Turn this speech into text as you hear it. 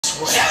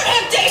Shoot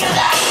him,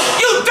 Dana!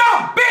 You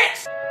dumb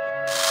bitch!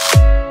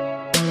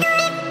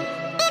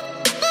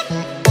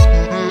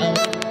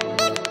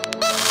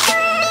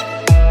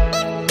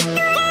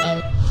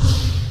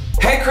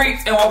 Hey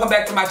creeps, and welcome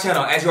back to my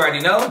channel. As you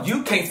already know,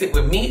 you can't sit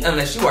with me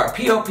unless you are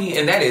POP,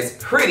 and that is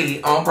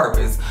pretty on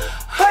purpose.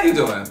 How you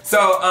doing?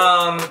 So,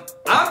 I'm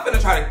gonna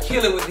try to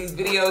kill it with these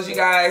videos, you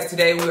guys.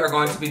 Today we are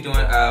going to be doing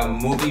a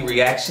movie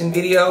reaction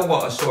video,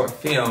 well, a short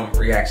film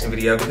reaction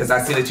video, because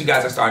I see that you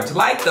guys are starting to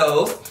like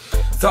those.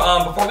 So,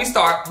 before we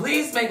start,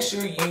 please make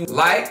sure you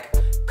like,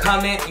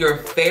 comment your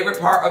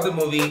favorite part of the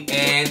movie,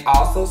 and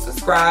also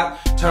subscribe.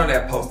 Turn on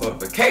that post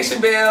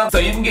notification bell so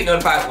you can get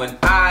notified when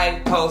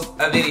I post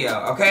a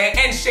video, okay?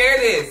 And share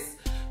this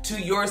to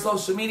your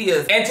social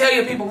medias and tell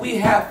your people we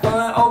have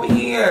fun over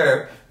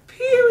here,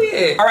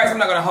 period. All right, so I'm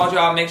not gonna hold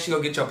y'all. Make sure you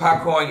go get your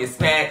popcorn, your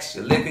snacks,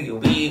 your liquor, your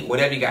weed,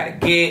 whatever you gotta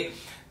get.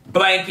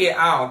 Blanket,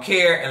 I don't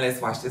care, and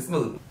let's watch this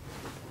movie.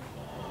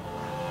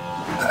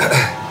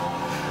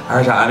 All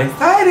right, y'all, I'm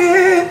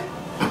excited.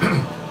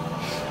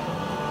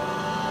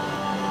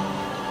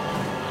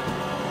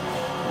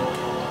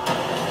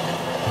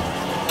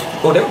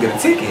 Oh, they'll get a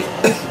ticket.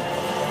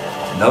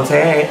 No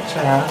tag,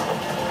 child.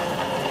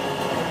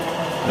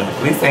 No, the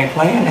police ain't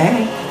playing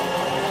that.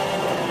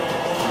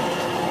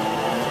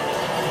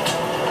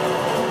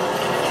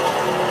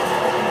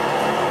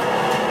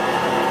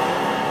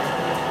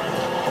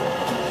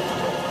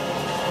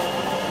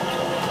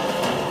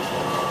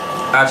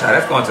 Alright, child,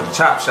 that's going to the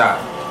chop shop.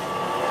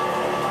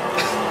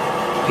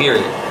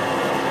 Period.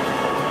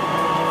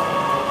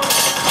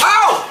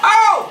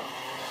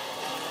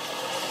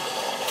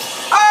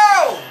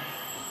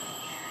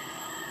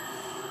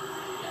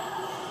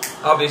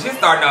 Oh, bitch, she's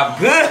starting off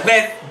good.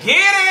 Let's get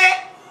it.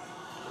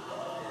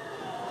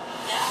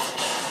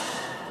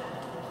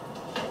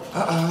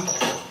 Uh-oh.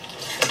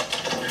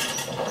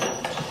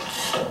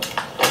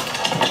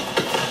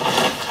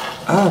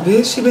 Oh,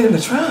 bitch, she been in the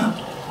trunk.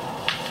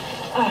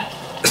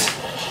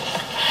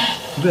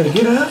 You better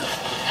get up.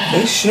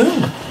 They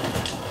shooting.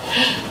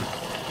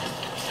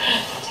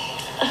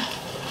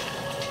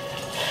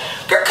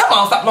 Girl, come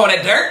on, stop blowing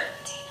that dirt.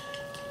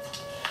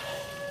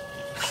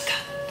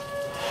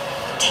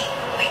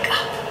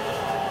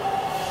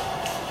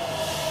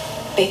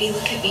 Baby,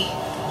 look at me.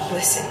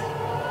 Listen.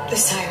 The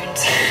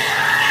sirens.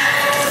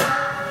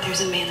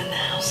 There's a man in the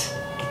house.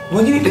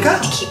 Well, you need to go.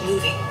 Keep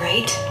moving,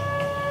 right?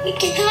 We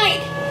can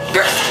hide.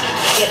 Girl.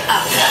 Get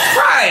up.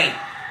 Right.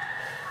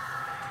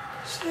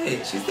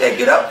 Shit, she said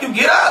get up, you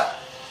get up.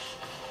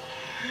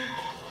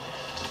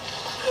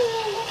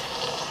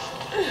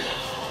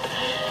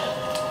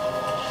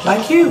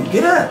 Like you,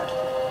 get up.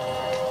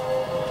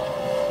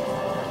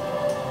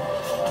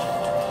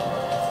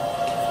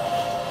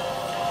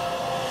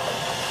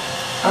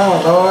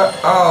 Oh, Lord.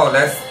 Oh,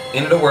 that's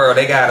end of the world.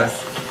 They got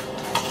us.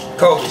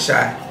 COVID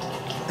shot.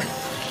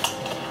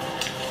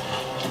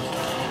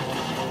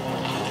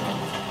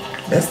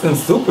 That's them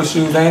super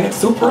shoes, ain't it?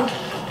 Super?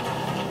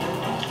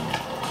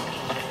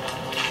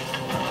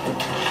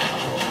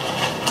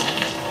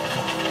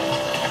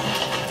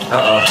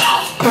 Uh-oh.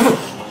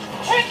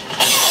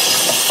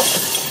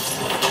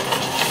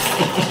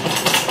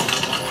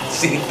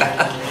 She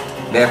thought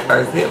that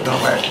first hip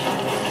don't work.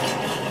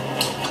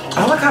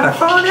 Oh, what kind of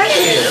phone that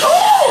is?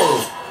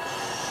 Oh!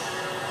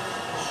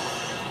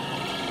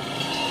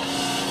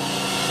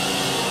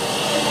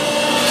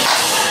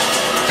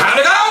 Time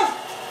to go!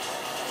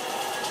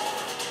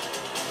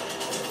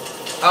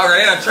 All right,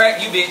 they done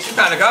track you, bitch. It's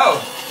time to go.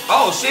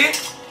 Oh,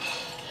 shit.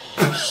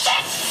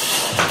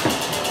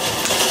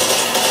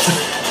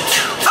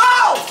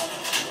 Oh!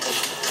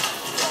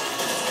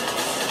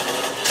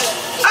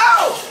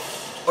 Oh!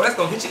 Oh, that's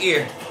gonna hit your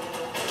ear.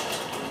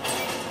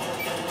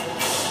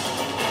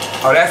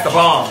 Oh, that's the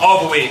bomb.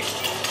 Over with.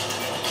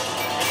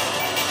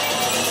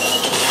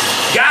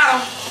 Got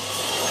him.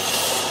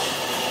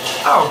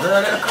 Oh,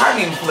 girl, that car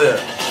didn't flip.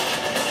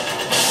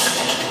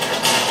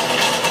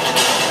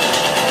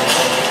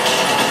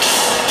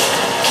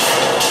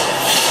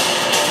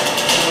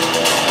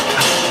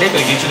 They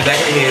finna get you in the back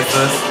of the head,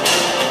 sis.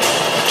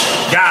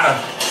 Got him.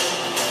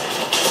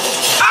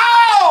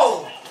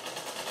 Oh!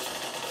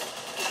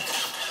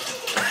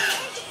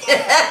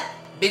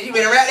 Bitch, you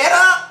better wrap that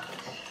up.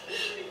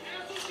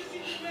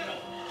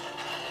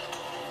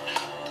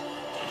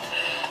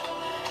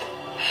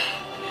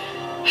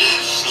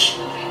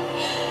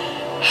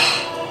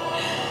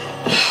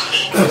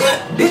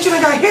 Bitch, you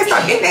ain't got hit,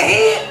 stop hitting that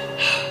head.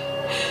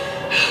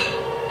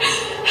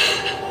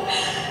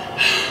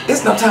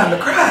 It's no time to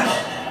cry.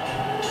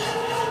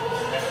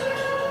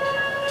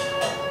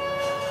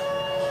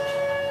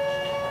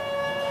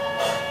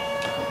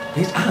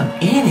 Bitch, I'm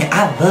in it.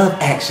 I love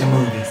action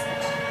movies.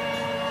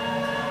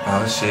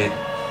 Oh, shit.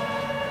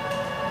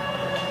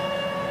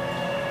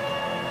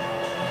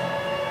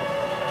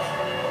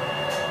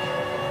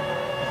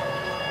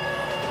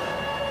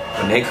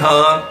 When they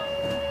come,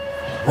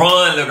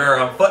 run, little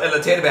girl. Fuck that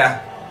little teddy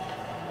bear.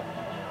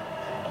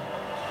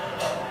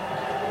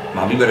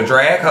 Mom, you better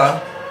drag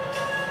her.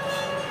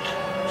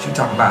 She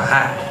talking about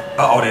high.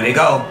 Uh-oh, there they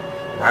go.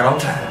 Right on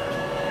time.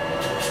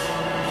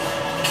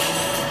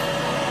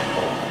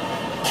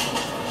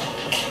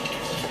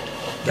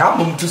 Y'all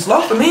moving too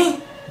slow for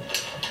me.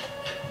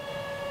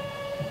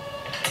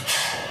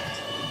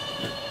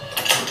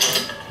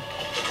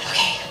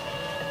 Okay.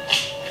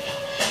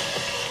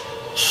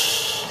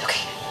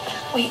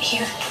 Wait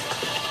here.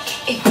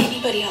 If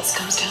anybody else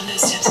comes down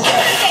those steps, no,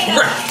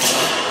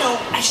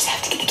 I just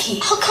have to get the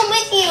key. I'll come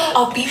with you.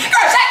 I'll be. Girl,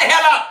 shut the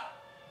hell up!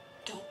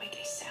 Don't make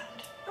a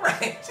sound.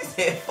 Right? She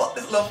said, "Fuck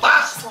this little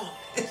fox."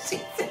 She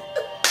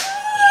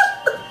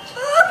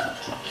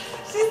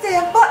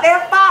said, "Fuck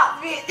that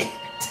fox, bitch."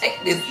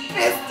 Take this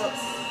pistol.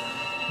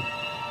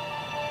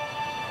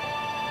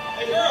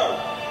 Hey girl,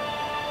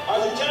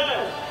 how's your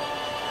time?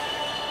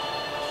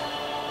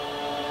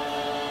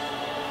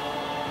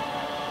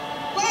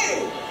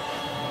 Wait!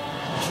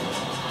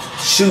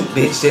 Shoot,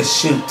 bitch, just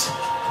shoot.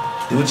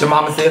 Do what your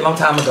mama said a long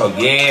time ago.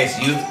 Yes,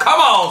 you. Come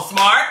on,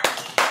 smart.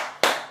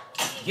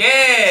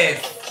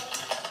 Yes.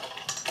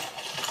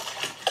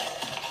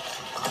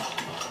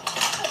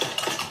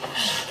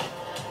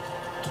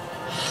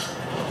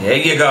 There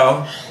you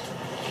go.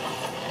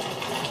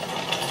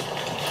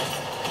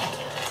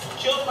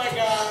 Killed my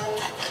guy.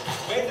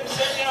 Made them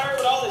send me out here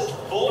with all this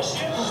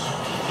bullshit. Were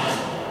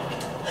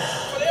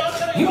they all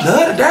telling You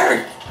love the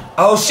dirt.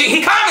 Oh shit,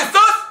 he coming, sus.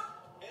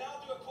 And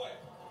I'll do it quick.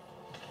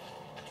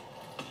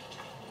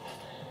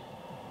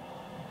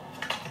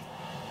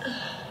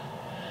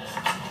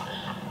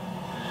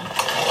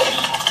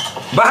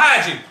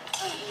 Behind you.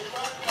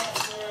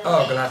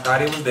 Oh, cause I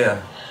thought he was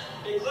there.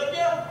 They clip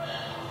you?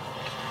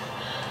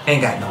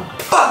 Ain't got no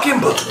fucking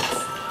bullets.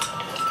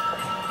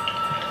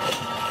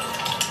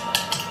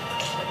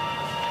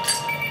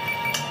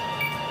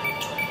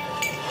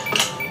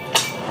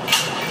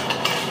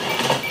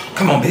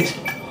 Come on, bitch.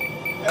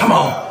 Come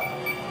on.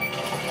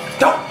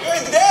 Don't. You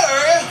ain't dead,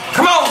 are you?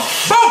 Come on.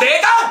 Boom, there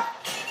you go.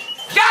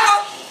 Got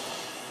him.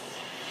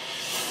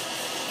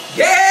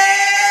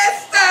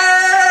 Yes,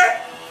 sir.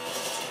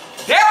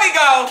 There we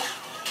go.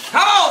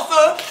 Come on,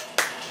 sir.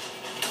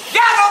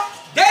 Got him.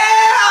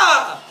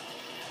 Yeah.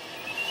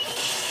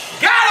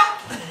 Got him.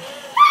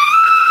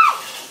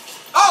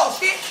 Oh,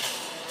 shit.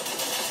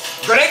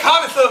 Girl, they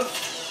coming, sir.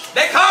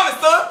 They coming,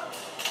 sir.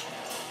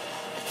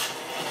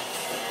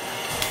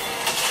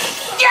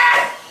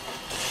 Yes!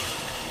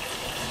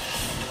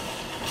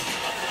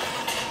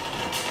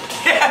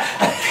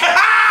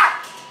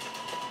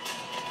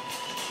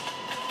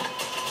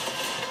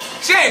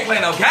 She ain't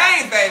playing no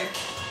games, baby.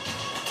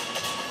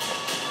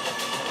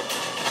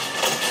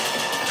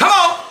 Come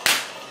on.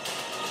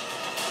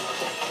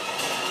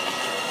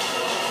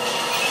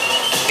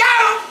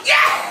 Got him.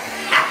 Yeah.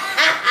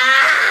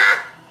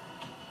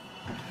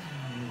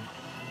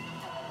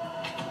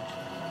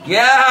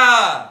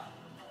 Yeah.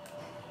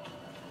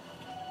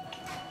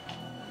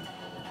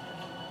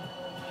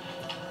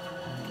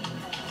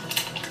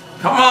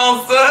 Come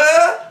on,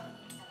 sir.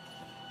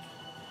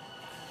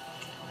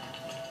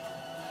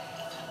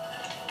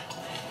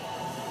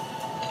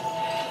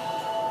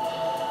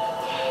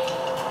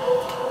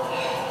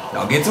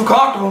 Don't get too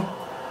comfortable.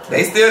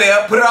 They still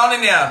there. Put it on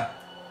in there.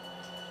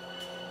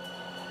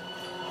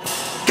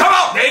 Come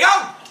on. There you go.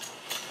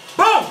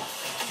 Boom.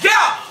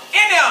 Yeah.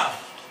 In there.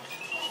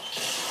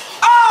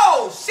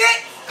 Oh,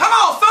 shit. Come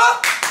on,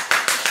 sir.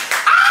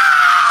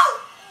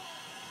 Oh!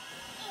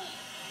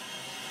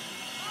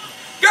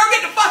 Girl,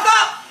 get the fuck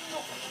up.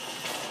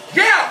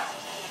 Yeah.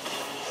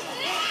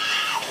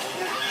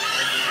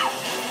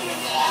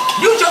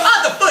 Use your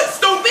other foot,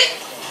 stupid.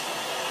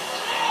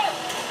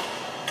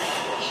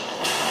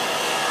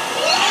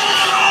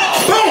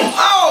 Boom!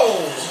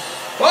 Oh!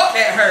 Fuck,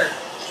 that hurt.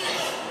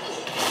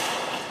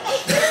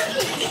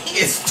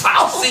 It's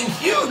tossing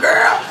you,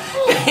 girl.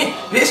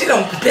 Bitch, she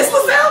don't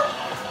pistols out?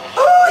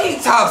 Oh, he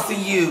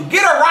tossing you.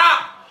 Get a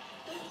rock.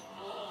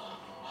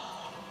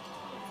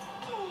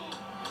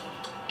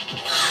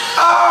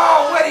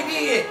 Oh, what he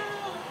did?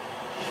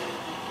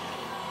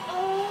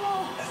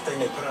 That thing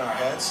they put on our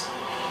heads?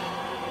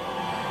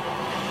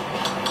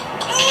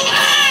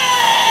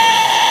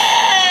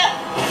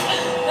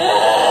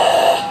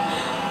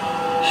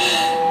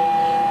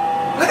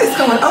 What is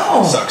going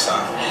on? Sucks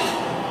off.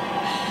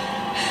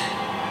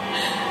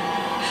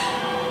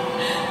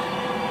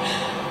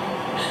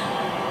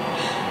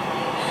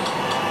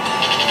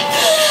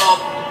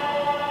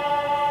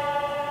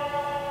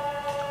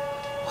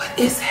 What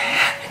is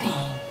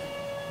happening?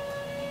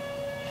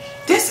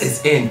 This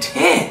is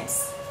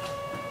intense.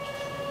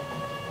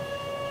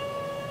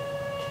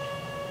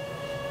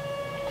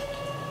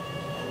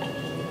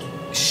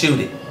 Shoot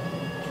it.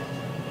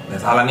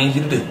 That's all I need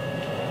you to do.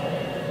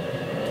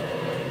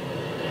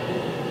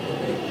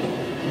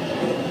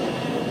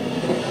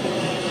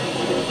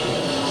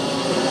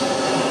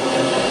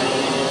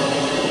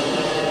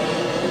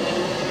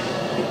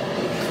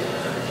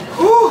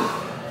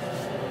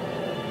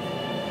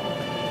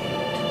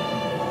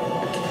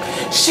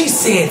 She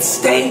said,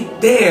 stay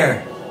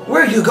there.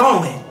 Where are you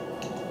going?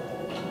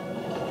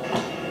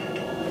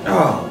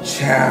 Oh,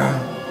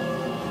 child.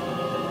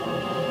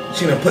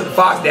 She done put the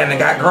fox down and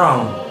got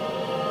grown.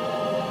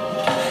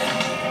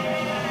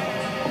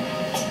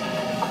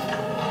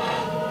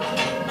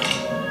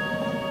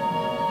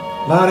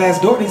 Loud ass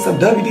door needs some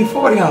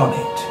WD-40 on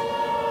it.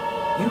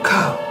 You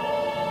call.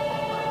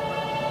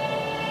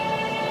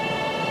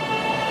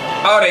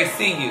 Oh, they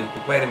see you.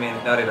 Wait a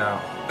minute. No, they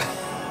don't.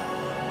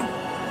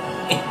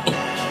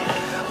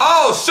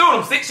 Oh, shoot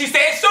him. She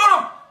said shoot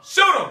him.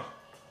 Shoot him.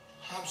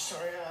 I'm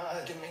sorry.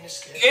 I didn't mean to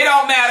scare you. It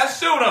don't matter.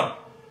 Shoot him.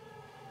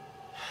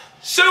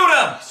 Shoot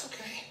him. It's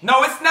okay.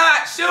 No, it's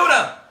not. Shoot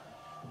him.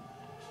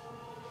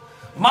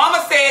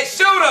 Mama said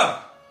shoot him.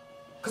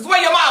 Cause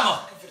where your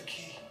mama? Looking for the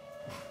key.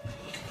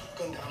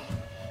 Gun down.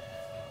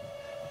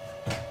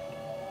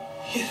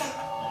 Hear that?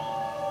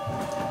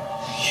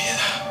 Hear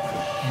that?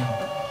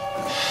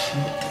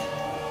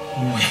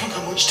 We haven't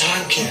got much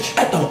time, kid.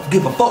 I don't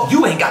give a fuck.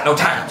 You ain't got no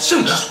time. Shoot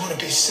him. I just want to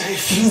be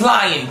safe. He's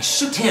lying.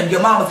 Shoot him.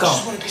 Your mama's I gone.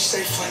 just want to be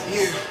safe like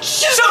you.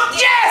 Shoot.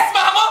 Yes,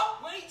 mama.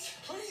 Wait,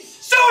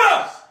 please. Shoot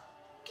him.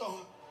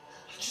 Don't.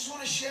 I just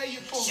want to share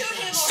your book. Shoot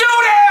him.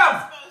 Shoot him.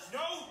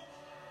 No.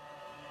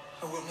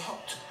 I will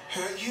not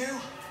hurt you.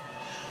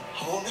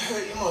 I won't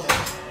hurt your mother.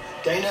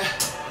 Dana,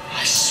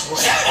 I swear.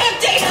 Shoot him,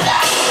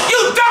 Dana!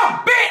 You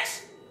dumb bitch.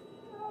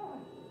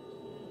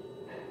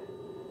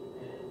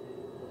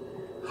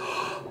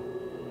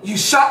 You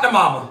shot the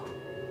mama.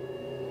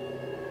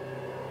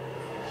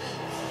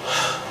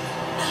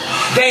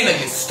 Dana,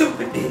 you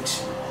stupid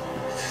bitch.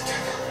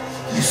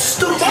 You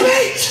stupid.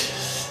 Wait!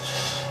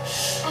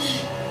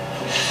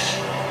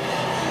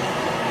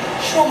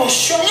 You almost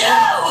shot me.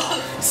 No!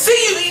 See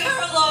you. Leave her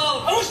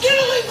alone! I was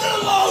gonna leave her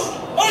alone.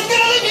 I was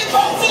gonna leave you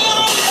both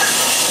alone.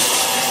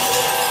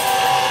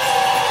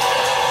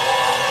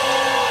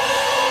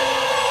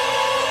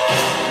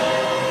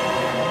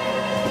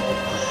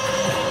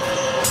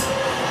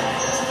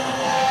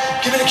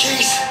 Give me the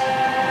keys.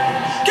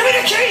 Give me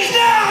the keys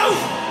now!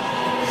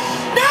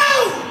 No!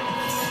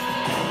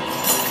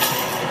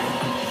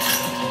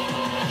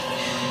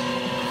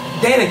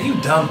 Dana, you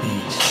dumb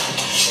bitch.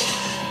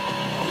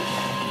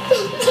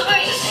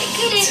 Sorry, I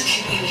couldn't. It's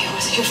okay, baby. It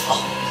wasn't your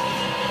fault.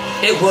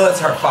 It was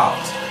her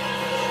fault.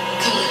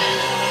 Come on.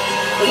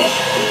 Okay.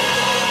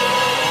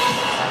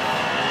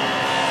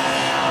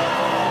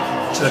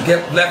 Should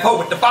have left her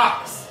with the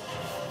fox.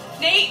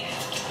 Nate!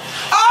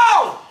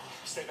 Oh!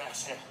 Stay back,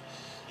 Sam.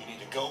 You need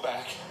to go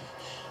back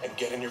and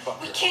get in your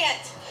bunker. We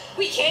can't.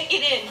 We can't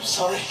get in. I'm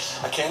sorry.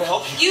 I can't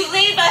help you. You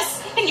leave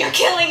us, and you're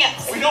killing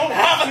us. We don't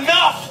have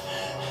enough.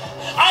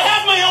 I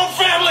have my own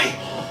family.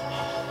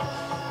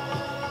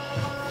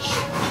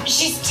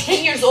 She's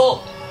 10 years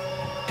old.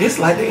 This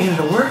like the end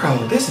of the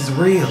world. This is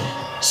real.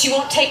 She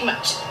won't take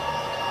much.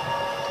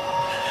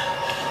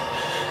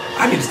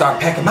 I need to start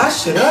packing my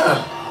shit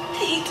up.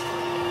 Nate.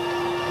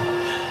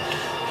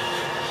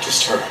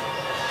 Just her.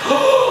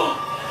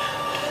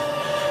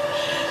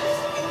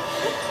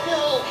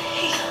 No.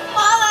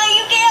 Mama,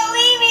 you can't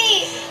leave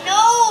me.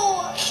 No.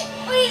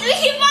 Please, we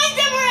can find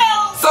somewhere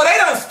else. So they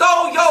done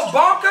stole your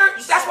bunker?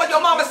 That's what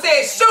your mama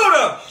said. Shoot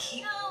him.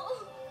 No.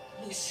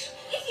 You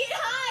can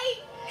hide.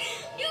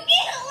 You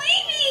can't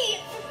leave me.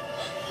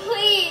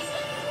 Please.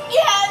 You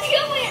have to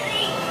come with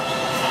me.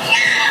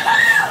 No.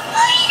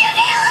 Please, you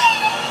can't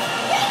leave me.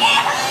 You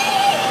can't leave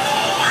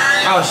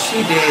me. Oh, she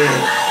did.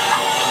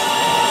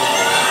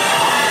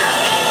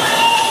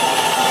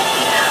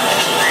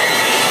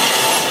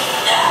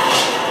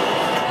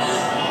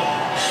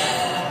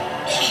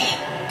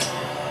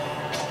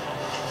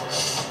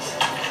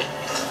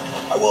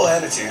 I will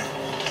hand it to you.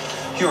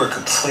 You were a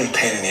complete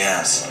pain in the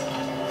ass.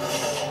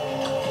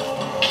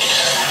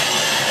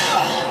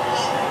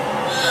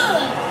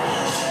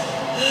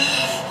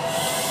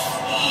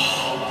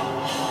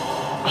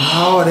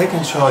 Oh, they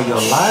control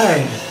your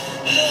life.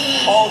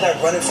 All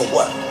that running for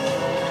what?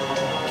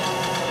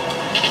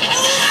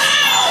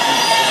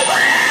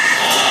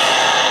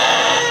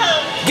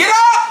 Get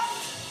up!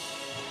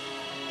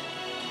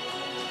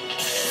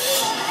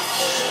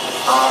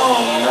 Oh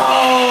no!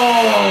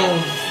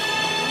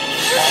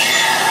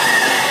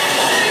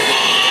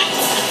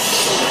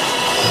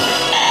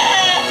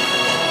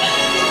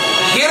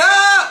 Get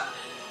up!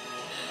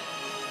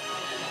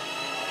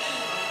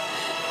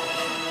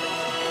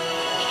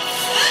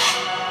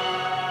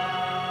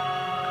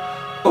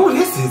 Oh,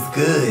 this is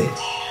good.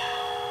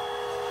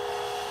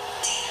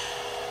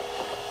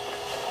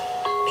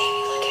 Baby,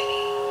 look at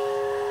me.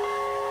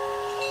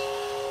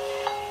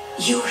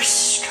 You are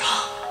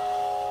strong.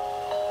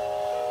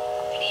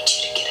 I need you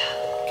to get up.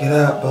 Get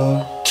up,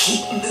 boo.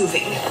 Keep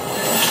moving.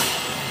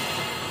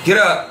 Get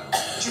up.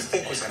 What did you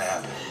think was gonna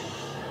happen?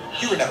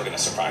 You were never gonna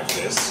survive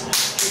this.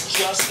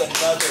 You're just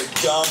another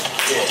dumb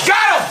kid.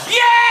 Got him!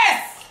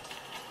 Yes!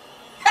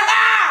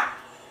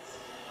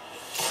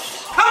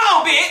 Come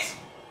on, bitch!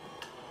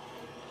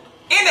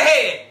 In the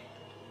head.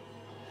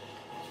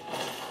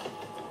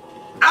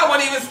 I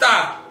won't even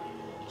stop.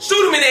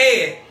 Shoot him in the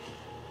head.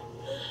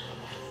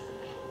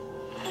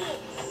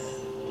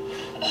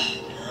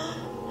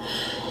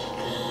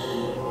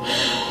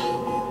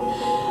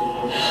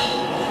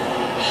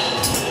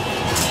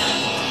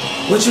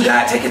 What you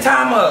got? Take your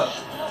time up.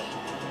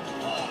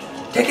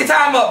 Take your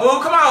time up,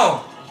 boo. Come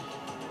on.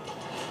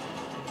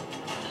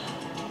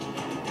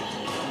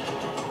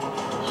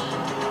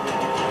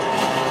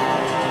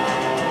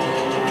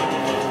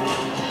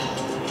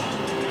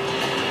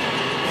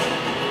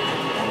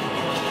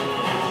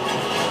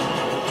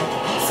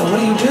 So what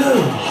do you do?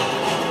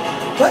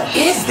 What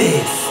is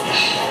this?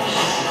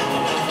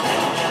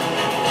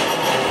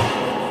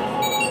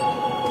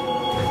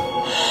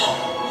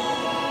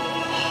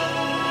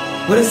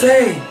 What it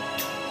say?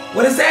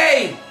 What it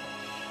say?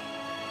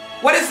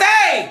 What it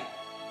say?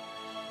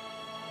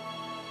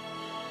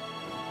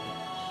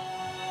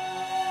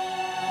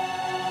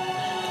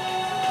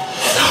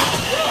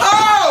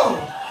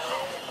 Oh!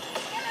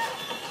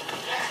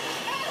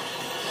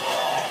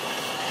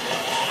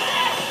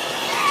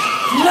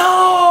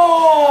 No!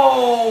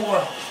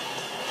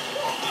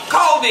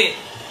 COVID.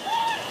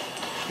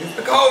 It's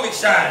the COVID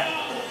shot.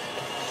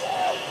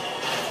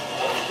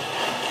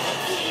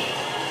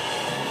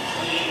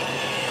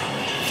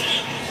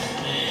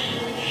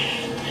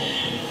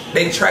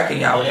 They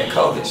tracking y'all with that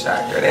COVID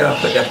shot, girl. They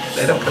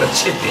don't put a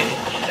chip in it.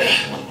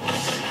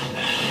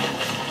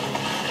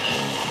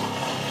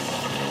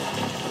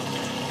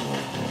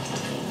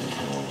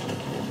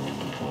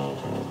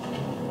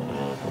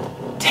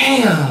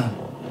 Damn.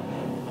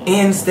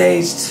 End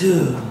stage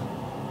 2.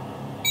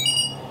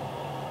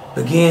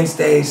 Begin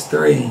stage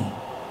 3.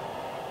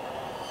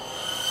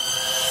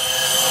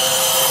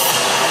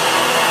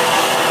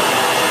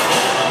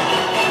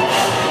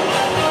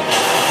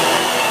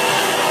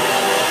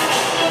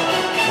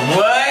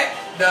 What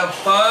the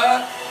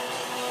fuck?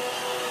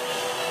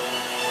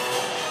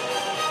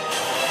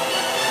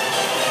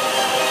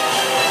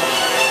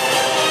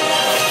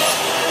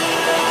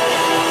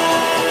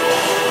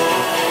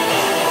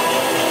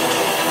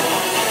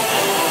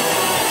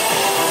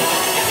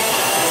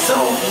 So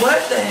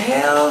what the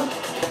hell?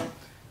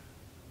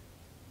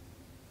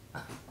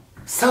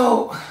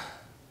 So,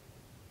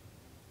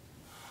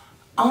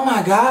 oh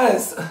my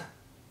gosh.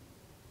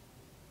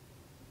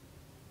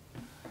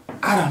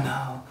 I don't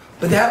know.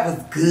 But that was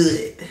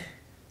good.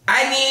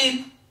 I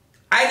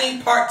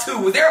need part 2.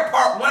 Was there a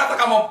part 1?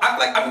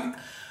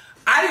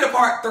 I need a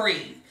part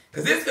 3.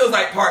 Because this feels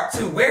like part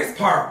 2. Where's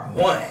part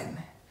 1?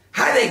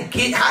 How did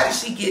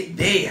she get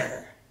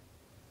there?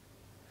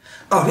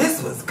 Oh,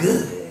 this was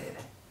good.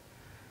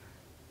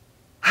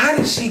 How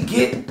did she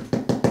get?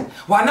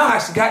 Well, I know how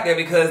she got there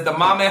because the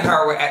mama and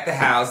her were at the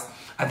house.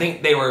 I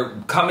think they were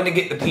coming to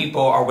get the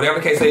people or whatever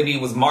the case may be,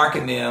 was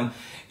marking them.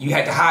 You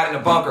had to hide in a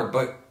bunker,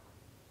 but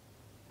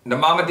the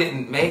mama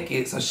didn't make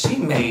it, so she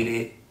made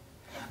it.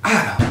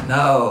 I don't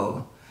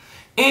know.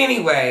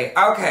 Anyway,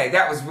 okay,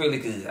 that was really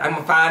good. I'm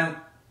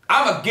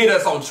gonna get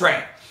us on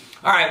track.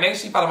 All right, make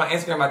sure you follow my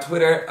Instagram, my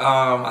Twitter.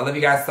 I love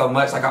you guys so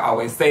much. Like I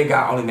always say,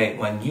 God only made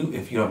one you.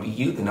 If you don't be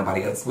you, then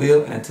nobody else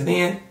will. And until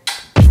then,